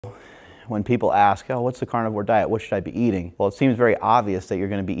When people ask, oh, what's the carnivore diet? What should I be eating? Well, it seems very obvious that you're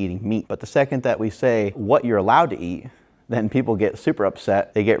going to be eating meat. But the second that we say what you're allowed to eat, then people get super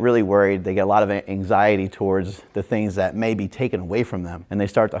upset. They get really worried. They get a lot of anxiety towards the things that may be taken away from them. And they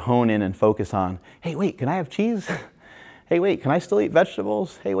start to hone in and focus on, hey, wait, can I have cheese? Hey, wait, can I still eat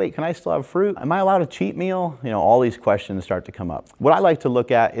vegetables? Hey, wait, can I still have fruit? Am I allowed a cheat meal? You know, all these questions start to come up. What I like to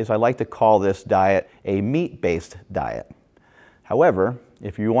look at is I like to call this diet a meat-based diet. However,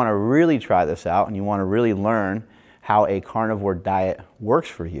 if you want to really try this out and you want to really learn how a carnivore diet works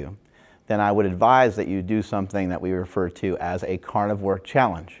for you, then I would advise that you do something that we refer to as a carnivore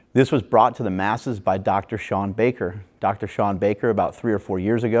challenge. This was brought to the masses by Dr. Shawn Baker. Dr. Shawn Baker, about 3 or 4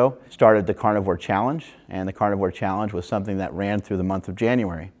 years ago, started the Carnivore Challenge, and the Carnivore Challenge was something that ran through the month of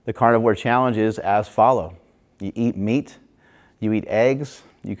January. The Carnivore Challenge is as follows. You eat meat, you eat eggs,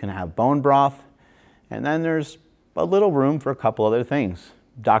 you can have bone broth, and then there's a little room for a couple other things.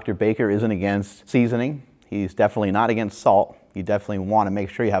 Dr. Baker isn't against seasoning. He's definitely not against salt. You definitely want to make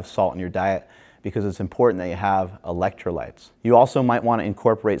sure you have salt in your diet because it's important that you have electrolytes. You also might want to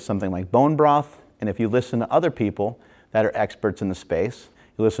incorporate something like bone broth, and if you listen to other people that are experts in the space,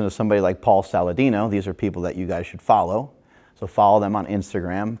 you listen to somebody like Paul Saladino, these are people that you guys should follow. So follow them on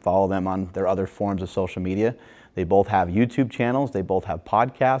Instagram, follow them on their other forms of social media. They both have YouTube channels, they both have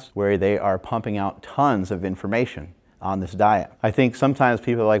podcasts where they are pumping out tons of information on this diet. I think sometimes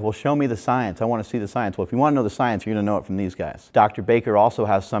people are like, well, show me the science. I want to see the science. Well, if you want to know the science, you're going to know it from these guys. Dr. Baker also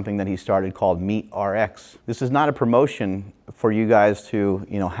has something that he started called Meat RX. This is not a promotion for you guys to,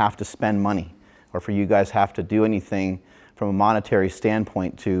 have to spend money or for you guys have to do anything from a monetary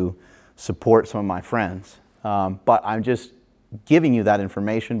standpoint to support some of my friends. But I'm just giving you that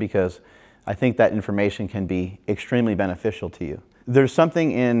information because I think that information can be extremely beneficial to you. There's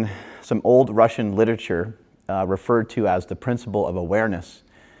something in some old Russian literature referred to as the principle of awareness.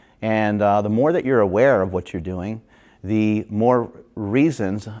 And the more that you're aware of what you're doing, the more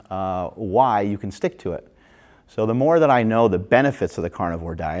reasons why you can stick to it. So the more that I know the benefits of the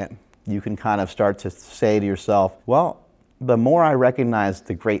carnivore diet, you can kind of start to say to yourself, well, the more I recognize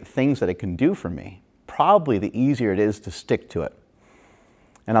the great things that it can do for me, probably the easier it is to stick to it.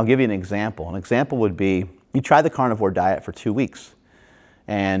 And I'll give you an example. An example would be, you try the carnivore diet for 2 weeks.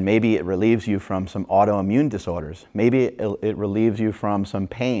 And maybe it relieves you from some autoimmune disorders. Maybe it relieves you from some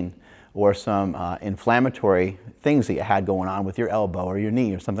pain or some inflammatory things that you had going on with your elbow or your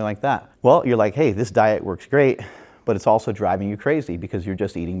knee or something like that. Well, you're like, hey, this diet works great, but it's also driving you crazy because you're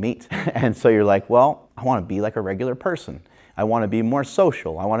just eating meat. And so you're like, well, I want to be like a regular person. I want to be more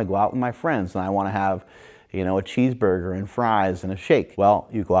social. I want to go out with my friends and I want to have, a cheeseburger and fries and a shake. Well,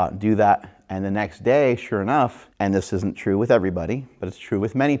 you go out and do that. And the next day, sure enough, and this isn't true with everybody, but it's true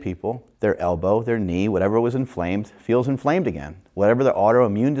with many people, their elbow, their knee, whatever was inflamed, feels inflamed again. Whatever the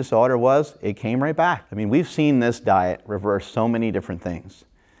autoimmune disorder was, it came right back. I mean, we've seen this diet reverse so many different things.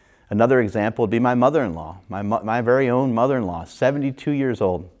 Another example would be my mother-in-law, my very own mother-in-law, 72 years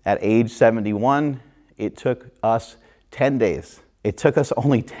old. At age 71, it took us 10 days. It took us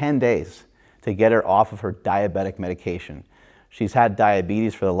only 10 days to get her off of her diabetic medication. She's had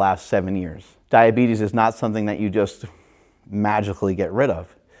diabetes for the last 7 years. Diabetes is not something that you just magically get rid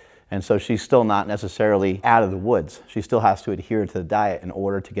of. And so she's still not necessarily out of the woods. She still has to adhere to the diet in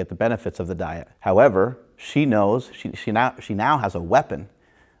order to get the benefits of the diet. However, she knows she now has a weapon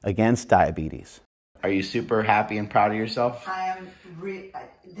against diabetes. Are you super happy and proud of yourself? I am.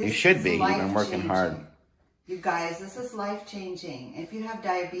 You should be. You've been working hard. You guys, this is life-changing. If you have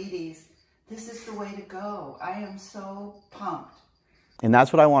diabetes, this is the way to go. I am so pumped. And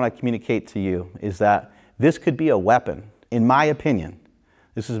that's what I want to communicate to you, is that this could be a weapon, in my opinion.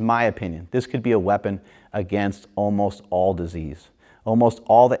 This is my opinion. This could be a weapon against almost all disease, almost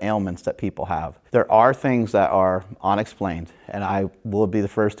all the ailments that people have. There are things that are unexplained, and I will be the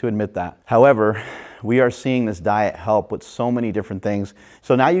first to admit that. However, we are seeing this diet help with so many different things.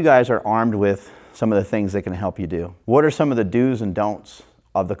 So now you guys are armed with some of the things that can help you do. What are some of the do's and don'ts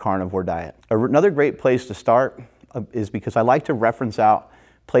of the carnivore diet? Another great place to start is because I like to reference out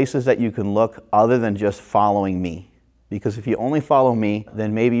places that you can look other than just following me. Because if you only follow me,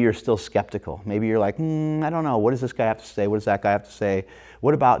 then maybe you're still skeptical. Maybe you're like, I don't know, what does this guy have to say? What does that guy have to say?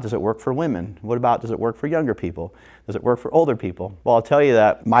 What about, does it work for women? What about, does it work for younger people? Does it work for older people? Well, I'll tell you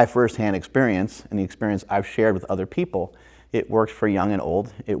that my firsthand experience and the experience I've shared with other people, it works for young and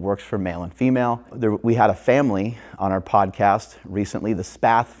old. It works for male and female. We had a family on our podcast recently, the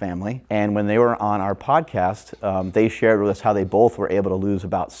Spath family, and when they were on our podcast, they shared with us how they both were able to lose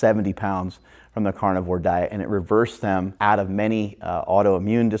about 70 pounds from the carnivore diet, and it reversed them out of many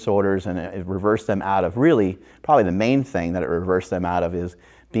autoimmune disorders, and it reversed them out of really, probably the main thing that it reversed them out of is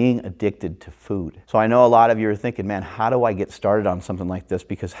being addicted to food. So I know a lot of you are thinking, man, how do I get started on something like this?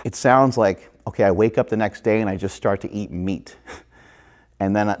 Because it sounds like, okay, I wake up the next day and I just start to eat meat.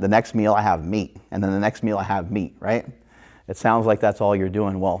 And then the next meal I have meat. And then the next meal I have meat, right? It sounds like that's all you're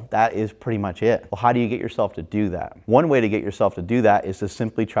doing. Well, that is pretty much it. Well, how do you get yourself to do that? One way to get yourself to do that is to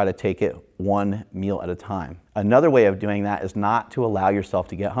simply try to take it one meal at a time. Another way of doing that is not to allow yourself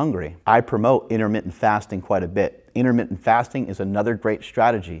to get hungry. I promote intermittent fasting quite a bit. Intermittent fasting is another great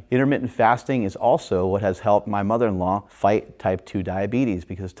strategy. Intermittent fasting is also what has helped my mother-in-law fight type 2 diabetes,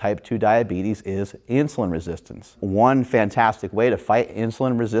 because type 2 diabetes is insulin resistance. One fantastic way to fight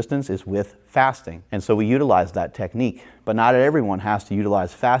insulin resistance is with fasting. And so we utilize that technique, but not everyone has to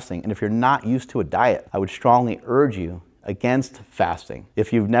utilize fasting. And if you're not used to a diet, I would strongly urge you against fasting.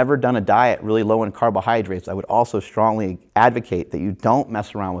 If you've never done a diet really low in carbohydrates, I would also strongly advocate that you don't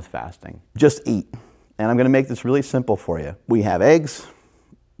mess around with fasting. Just eat. And I'm going to make this really simple for you. We have eggs,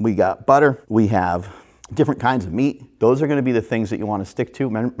 we got butter, we have different kinds of meat. Those are going to be the things that you want to stick to.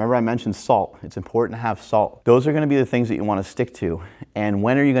 Remember I mentioned salt. It's important to have salt. Those are going to be the things that you want to stick to. And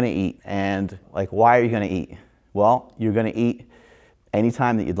when are you going to eat? And like, why are you going to eat? Well, you're going to eat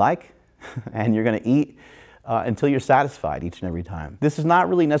anytime that you'd like, and you're going to eat until you're satisfied each and every time. This is not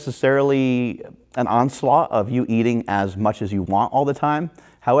really necessarily an onslaught of you eating as much as you want all the time.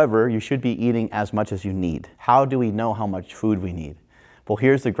 However, you should be eating as much as you need. How do we know how much food we need? Well,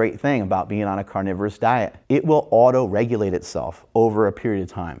 here's the great thing about being on a carnivorous diet. It will auto-regulate itself over a period of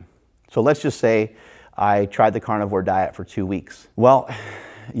time. So let's just say I tried the carnivore diet for 2 weeks. Well,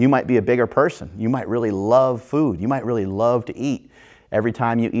 you might be a bigger person. You might really love food. You might really love to eat. Every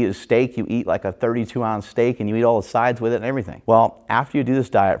time you eat a steak, you eat like a 32-ounce steak and you eat all the sides with it and everything. Well, after you do this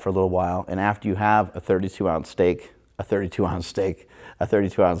diet for a little while and after you have a 32-ounce steak, a 32-ounce steak, a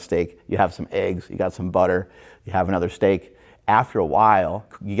 32-ounce steak, you have some eggs, you got some butter, you have another steak. After a while,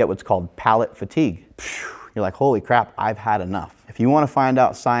 you get what's called palate fatigue. You're like, holy crap, I've had enough. If you want to find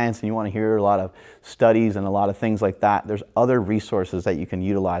out science and you want to hear a lot of studies and a lot of things like that, there's other resources that you can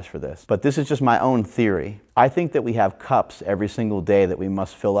utilize for this. But this is just my own theory. I think that we have cups every single day that we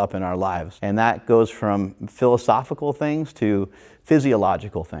must fill up in our lives. And that goes from philosophical things to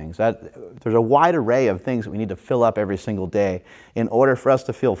physiological things. There's a wide array of things that we need to fill up every single day in order for us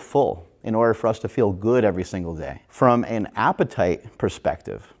to feel full, in order for us to feel good every single day. From an appetite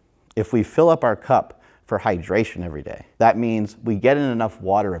perspective, if we fill up our cup for hydration every day, that means we get in enough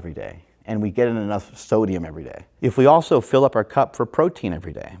water every day and we get in enough sodium every day. If we also fill up our cup for protein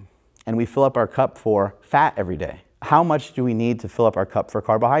every day and we fill up our cup for fat every day, how much do we need to fill up our cup for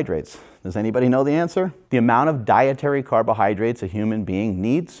carbohydrates? Does anybody know the answer? The amount of dietary carbohydrates a human being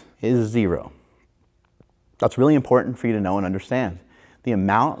needs is 0. That's really important for you to know and understand. The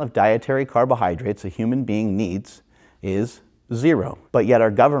amount of dietary carbohydrates a human being needs is 0. But yet our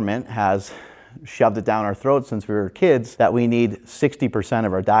government has shoved it down our throats since we were kids that we need 60%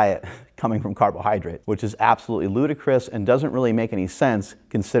 of our diet coming from carbohydrate, which is absolutely ludicrous and doesn't really make any sense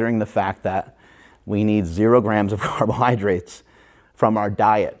considering the fact that we need 0 grams of carbohydrates from our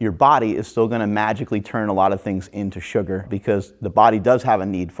diet. Your body is still going to magically turn a lot of things into sugar because the body does have a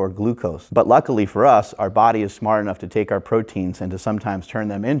need for glucose. But luckily for us, our body is smart enough to take our proteins and to sometimes turn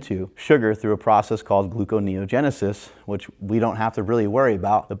them into sugar through a process called gluconeogenesis, which we don't have to really worry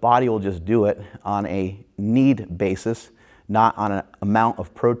about. The body will just do it on a need basis, not on an amount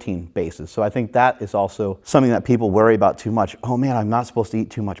of protein basis. So I think that is also something that people worry about too much. Oh man, I'm not supposed to eat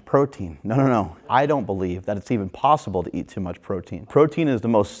too much protein. No. I don't believe that it's even possible to eat too much protein. Protein is the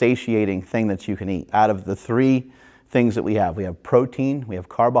most satiating thing that you can eat. Out of the 3 things that we have protein, we have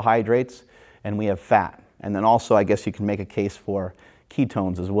carbohydrates, and we have fat. And then also, I guess you can make a case for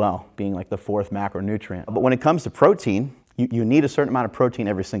ketones as well, being like the 4th macronutrient. But when it comes to protein, you need a certain amount of protein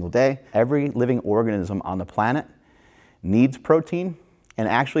every single day. Every living organism on the planet needs protein, and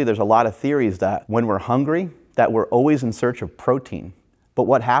actually there's a lot of theories that when we're hungry that we're always in search of protein. But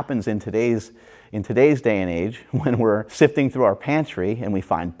what happens in today's day and age when we're sifting through our pantry and we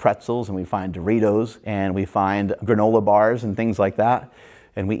find pretzels and we find Doritos and we find granola bars and things like that,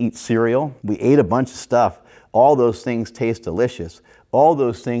 and we eat cereal, we ate a bunch of stuff, all those things taste delicious. All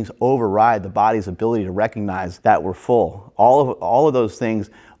those things override the body's ability to recognize that we're full. All of those things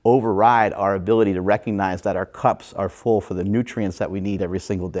override our ability to recognize that our cups are full for the nutrients that we need every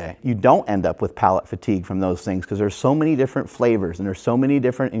single day. You don't end up with palate fatigue from those things because there's so many different flavors and there's so many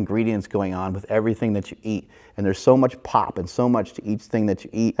different ingredients going on with everything that you eat, and there's so much pop and so much to each thing that you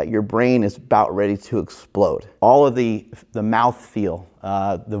eat that your brain is about ready to explode. All of the mouth feel,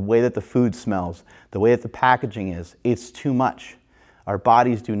 the way that the food smells, the way that the packaging is, it's too much. Our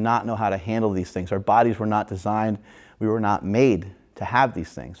bodies do not know how to handle these things. Our bodies were not designed, we were not made to have these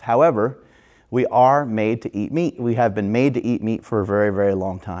things. However, we are made to eat meat. We have been made to eat meat for a very, very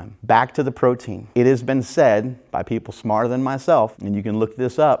long time. Back to the protein. It has been said by people smarter than myself, and you can look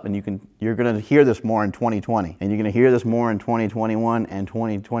this up, and you're gonna hear this more in 2020, and you're gonna hear this more in 2021 and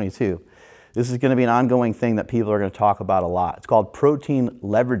 2022. This is gonna be an ongoing thing that people are gonna talk about a lot. It's called protein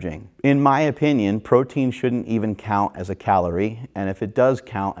leveraging. In my opinion, protein shouldn't even count as a calorie, and if it does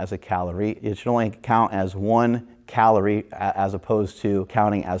count as a calorie, it should only count as 1 calorie as opposed to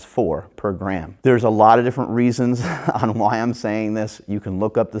counting as 4 per gram. There's a lot of different reasons on why I'm saying this. You can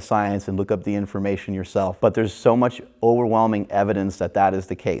look up the science and look up the information yourself, but there's so much overwhelming evidence that that is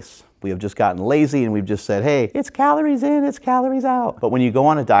the case. We have just gotten lazy and we've just said, hey, it's calories in, it's calories out. But when you go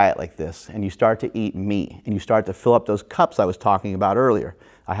on a diet like this and you start to eat meat and you start to fill up those cups I was talking about earlier,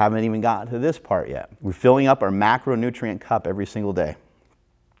 I haven't even gotten to this part yet. We're filling up our macronutrient cup every single day.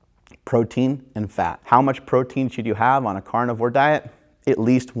 Protein and fat. How much protein should you have on a carnivore diet? At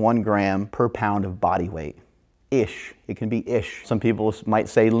least 1 gram per pound of body weight. Ish. It can be ish. Some people might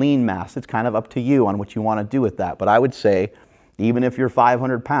say lean mass. It's kind of up to you on what you want to do with that. But I would say, even if you're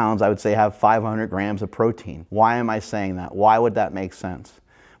 500 pounds, I would say have 500 grams of protein. Why am I saying that? Why would that make sense?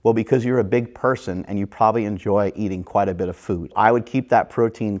 Well, because you're a big person and you probably enjoy eating quite a bit of food. I would keep that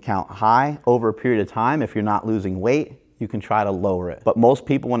protein count high over a period of time. If you're not losing weight, you can try to lower it. But most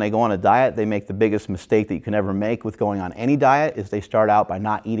people, when they go on a diet, they make the biggest mistake that you can ever make with going on any diet is they start out by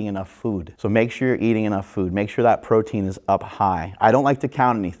not eating enough food. So make sure you're eating enough food. Make sure that protein is up high. I don't like to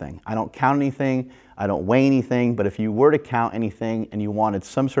count anything. I don't count anything. I don't weigh anything. But if you were to count anything and you wanted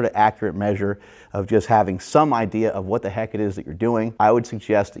some sort of accurate measure of just having some idea of what the heck it is that you're doing, I would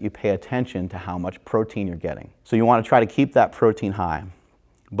suggest that you pay attention to how much protein you're getting. So you want to try to keep that protein high.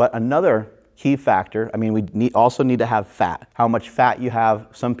 But another key factor, we also need to have fat. How much fat you have,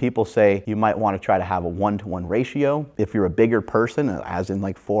 some people say you might want to try to have a 1-to-1 ratio. If you're a bigger person, as in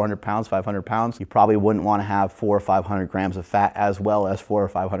like 400 pounds, 500 pounds, you probably wouldn't want to have 400 or 500 grams of fat as well as 400 or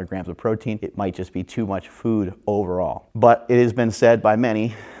 500 grams of protein. It might just be too much food overall. But it has been said by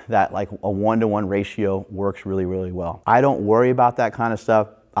many that like a 1-to-1 ratio works really, really well. I don't worry about that kind of stuff.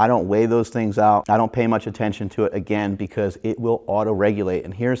 I don't weigh those things out. I don't pay much attention to it, again, because it will auto-regulate.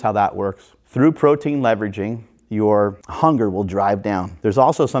 And here's how that works. Through protein leveraging, your hunger will drive down. There's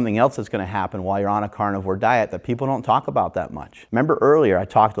also something else that's going to happen while you're on a carnivore diet that people don't talk about that much. Remember earlier I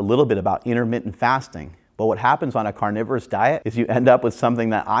talked a little bit about intermittent fasting. But what happens on a carnivorous diet is you end up with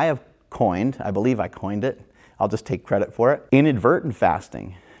something that I have coined. I believe I coined it. I'll just take credit for it. Inadvertent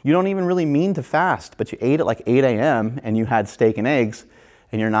fasting. You don't even really mean to fast, but you ate at like 8 a.m. and you had steak and eggs,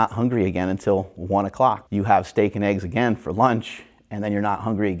 and you're not hungry again until 1 o'clock. You have steak and eggs again for lunch, and then you're not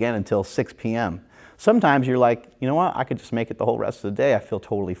hungry again until 6 p.m. Sometimes you're like, you know what, I could just make it the whole rest of the day. I feel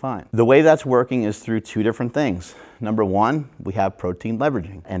totally fine. The way that's working is through 2 different things. Number 1, we have protein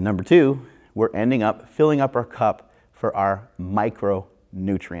leveraging. And number 2, we're ending up filling up our cup for our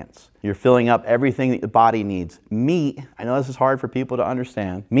micronutrients. You're filling up everything that the body needs. Meat, I know this is hard for people to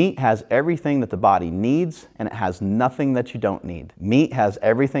understand. Meat has everything that the body needs, and it has nothing that you don't need. Meat has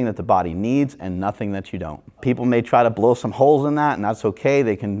everything that the body needs and nothing that you don't. People may try to blow some holes in that, and that's okay.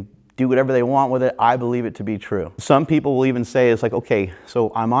 They can do whatever they want with it. I believe it to be true. Some people will even say it's like, okay,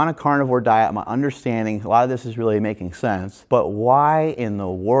 so I'm on a carnivore diet. My understanding, a lot of this is really making sense, but why in the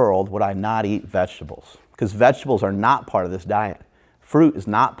world would I not eat vegetables? Because vegetables are not part of this diet. Fruit is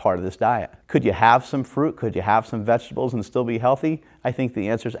not part of this diet. Could you have some fruit? Could you have some vegetables and still be healthy? I think the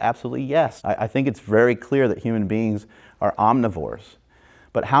answer is absolutely yes. I think it's very clear that human beings are omnivores.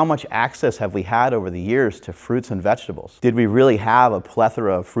 But how much access have we had over the years to fruits and vegetables? Did we really have a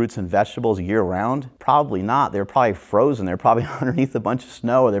plethora of fruits and vegetables year-round? Probably not. They were probably frozen. They were probably underneath a bunch of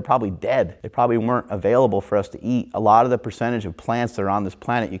snow, or they're probably dead. They probably weren't available for us to eat. A lot of the percentage of plants that are on this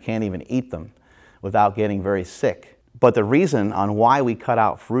planet, you can't even eat them without getting very sick. But the reason on why we cut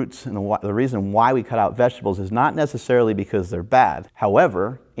out fruits and the reason why we cut out vegetables is not necessarily because they're bad.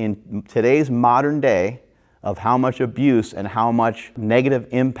 However, in today's modern day of how much abuse and how much negative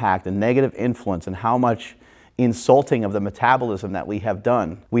impact and negative influence and how much insulting of the metabolism that we have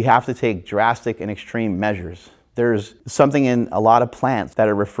done, we have to take drastic and extreme measures. There's something in a lot of plants that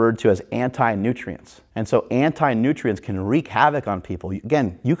are referred to as anti-nutrients. And so anti-nutrients can wreak havoc on people.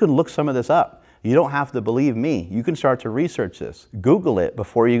 Again, you can look some of this up. You don't have to believe me. You can start to research this. Google it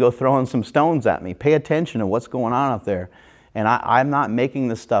before you go throwing some stones at me. Pay attention to what's going on out there. And I'm not making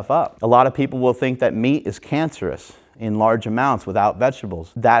this stuff up. A lot of people will think that meat is cancerous in large amounts without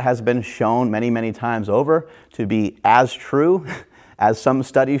vegetables. That has been shown many, many times over to be as true as some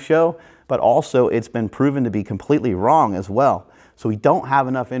studies show, but also it's been proven to be completely wrong as well. So we don't have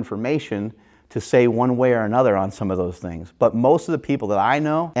enough information to say one way or another on some of those things. But most of the people that I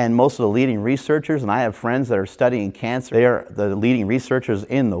know and most of the leading researchers, and I have friends that are studying cancer, they are the leading researchers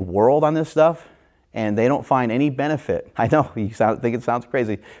in the world on this stuff, and they don't find any benefit. I know you think it sounds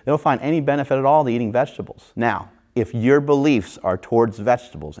crazy. They don't find any benefit at all to eating vegetables. Now, if your beliefs are towards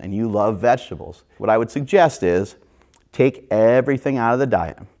vegetables and you love vegetables, what I would suggest is take everything out of the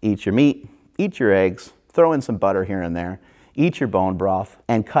diet. Eat your meat, eat your eggs, throw in some butter here and there, eat your bone broth,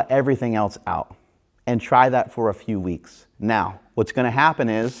 and cut everything else out. And try that for a few weeks. Now, what's gonna happen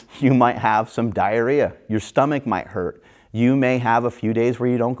is you might have some diarrhea. Your stomach might hurt. You may have a few days where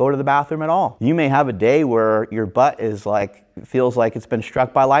you don't go to the bathroom at all. You may have a day where your butt is feels like it's been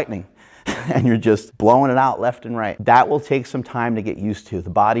struck by lightning and you're just blowing it out left and right. That will take some time to get used to. The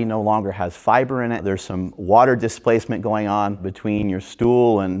body no longer has fiber in it. There's some water displacement going on between your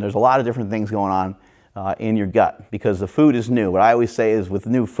stool, and there's a lot of different things going on in your gut because the food is new. What I always say is with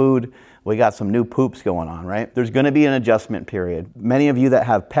new food, we got some new poops going on, right? There's gonna be an adjustment period. Many of you that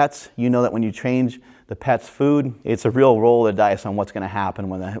have pets, you know that when you change the pet's food, it's a real roll of the dice on what's gonna happen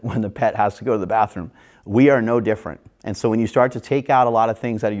when the pet has to go to the bathroom. We are no different. And so when you start to take out a lot of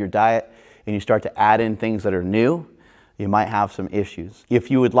things out of your diet and you start to add in things that are new, you might have some issues.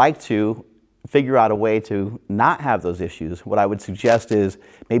 If you would like to figure out a way to not have those issues, what I would suggest is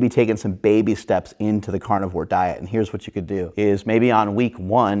maybe taking some baby steps into the carnivore diet. And here's what you could do is maybe on week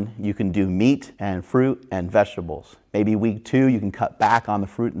 1, you can do meat and fruit and vegetables. Maybe week 2, you can cut back on the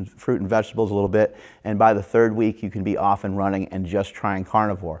fruit and vegetables a little bit. And by the 3rd week, you can be off and running and just trying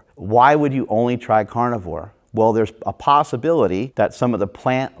carnivore. Why would you only try carnivore? Well, there's a possibility that some of the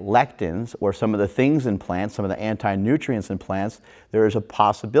plant lectins or some of the things in plants, some of the anti-nutrients in plants, there is a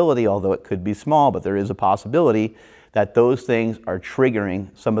possibility, although it could be small, but there is a possibility that those things are triggering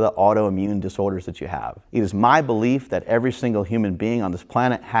some of the autoimmune disorders that you have. It is my belief that every single human being on this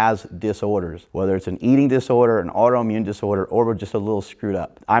planet has disorders, whether it's an eating disorder, an autoimmune disorder, or we're just a little screwed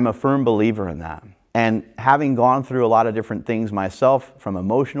up. I'm a firm believer in that. And having gone through a lot of different things myself, from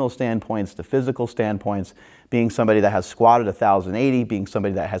emotional standpoints to physical standpoints, being somebody that has squatted 1,080, being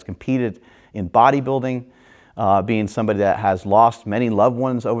somebody that has competed in bodybuilding, being somebody that has lost many loved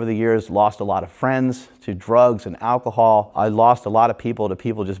ones over the years, lost a lot of friends to drugs and alcohol. I lost a lot of people to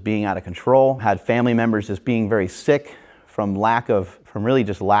people just being out of control, had family members just being very sick from really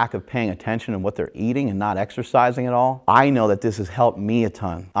just lack of paying attention to what they're eating and not exercising at all. I know that this has helped me a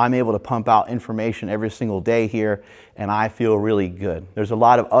ton. I'm able to pump out information every single day here, and I feel really good. There's a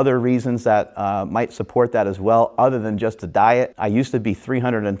lot of other reasons that might support that as well, other than just the diet. I used to be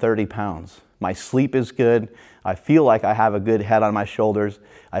 330 pounds. My sleep is good. I feel like I have a good head on my shoulders.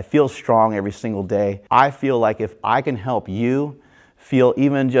 I feel strong every single day. I feel like if I can help you feel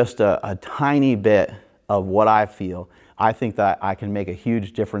even just a tiny bit of what I feel, I think that I can make a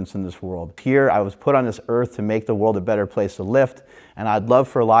huge difference in this world. Here, I was put on this earth to make the world a better place to live, and I'd love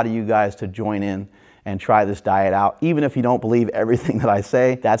for a lot of you guys to join in and try this diet out. Even if you don't believe everything that I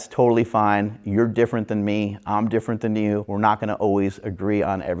say, that's totally fine. You're different than me. I'm different than you. We're not gonna always agree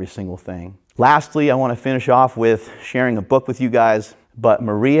on every single thing. Lastly, I wanna finish off with sharing a book with you guys. But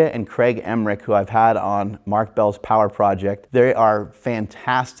Maria and Craig Emmerich, who I've had on Mark Bell's Power Project, they are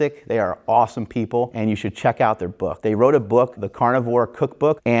fantastic. They are awesome people, and you should check out their book. They wrote a book, The Carnivore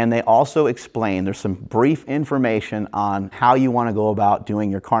Cookbook, and they also explain, there's some brief information on how you want to go about doing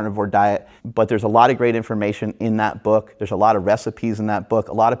your carnivore diet, but there's a lot of great information in that book. There's a lot of recipes in that book.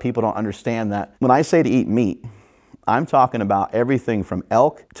 A lot of people don't understand that. When I say to eat meat, I'm talking about everything from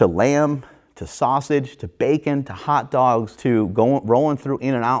elk to lamb, to sausage, to bacon, to hot dogs, to rolling through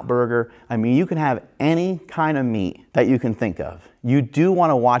In-N-Out Burger. I mean, you can have any kind of meat that you can think of. You do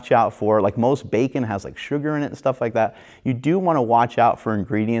want to watch out for, like most bacon has like sugar in it and stuff like that. You do want to watch out for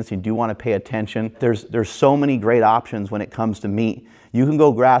ingredients. You do want to pay attention. There's so many great options when it comes to meat. You can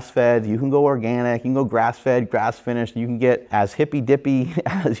go grass-fed, you can go organic, you can go grass-fed, grass-finished. You can get as hippy-dippy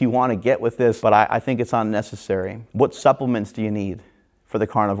as you want to get with this, but I think it's unnecessary. What supplements do you need for the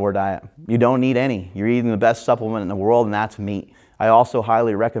carnivore diet? You don't need any. You're eating the best supplement in the world, and that's meat. I also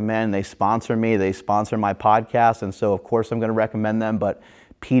highly recommend, they sponsor me, they sponsor my podcast, and so of course I'm gonna recommend them, but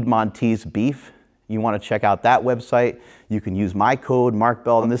Piedmontese Beef, you wanna check out that website. You can use my code, Mark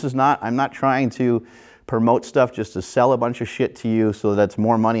Bell, and this is not, I'm not trying to promote stuff just to sell a bunch of shit to you so that's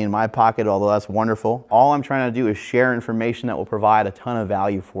more money in my pocket, although that's wonderful. All I'm trying to do is share information that will provide a ton of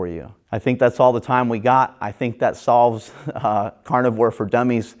value for you. I think that's all the time we got. I think that solves Carnivore for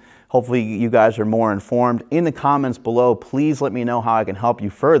Dummies. Hopefully you guys are more informed. In the comments below, please let me know how I can help you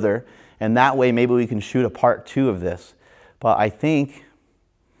further, and that way maybe we can shoot a part 2 of this. But I think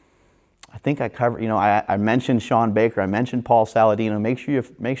I think I covered, you know, I mentioned Sean Baker, I mentioned Paul Saladino. Make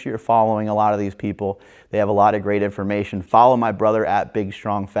sure you're following a lot of these people. They have a lot of great information. Follow my brother at Big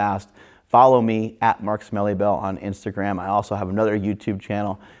Strong Fast. Follow me at Mark Smellybell on Instagram. I also have another YouTube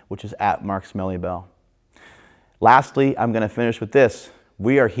channel, which is at Mark Smellybell. Lastly, I'm going to finish with this.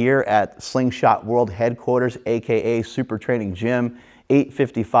 We are here at Slingshot World Headquarters, aka SuperTraining Gym,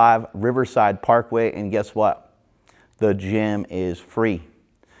 855 Riverside Parkway, and guess what? The gym is free.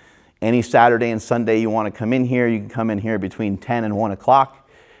 Any Saturday and Sunday you want to come in here, you can come in here between 10 and 1 o'clock,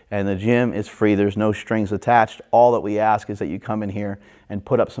 and the gym is free. There's no strings attached. All that we ask is that you come in here and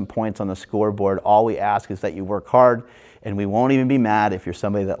put up some points on the scoreboard. All we ask is that you work hard, and we won't even be mad if you're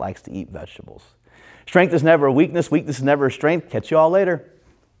somebody that likes to eat vegetables. Strength is never a weakness. Weakness is never a strength. Catch you all later.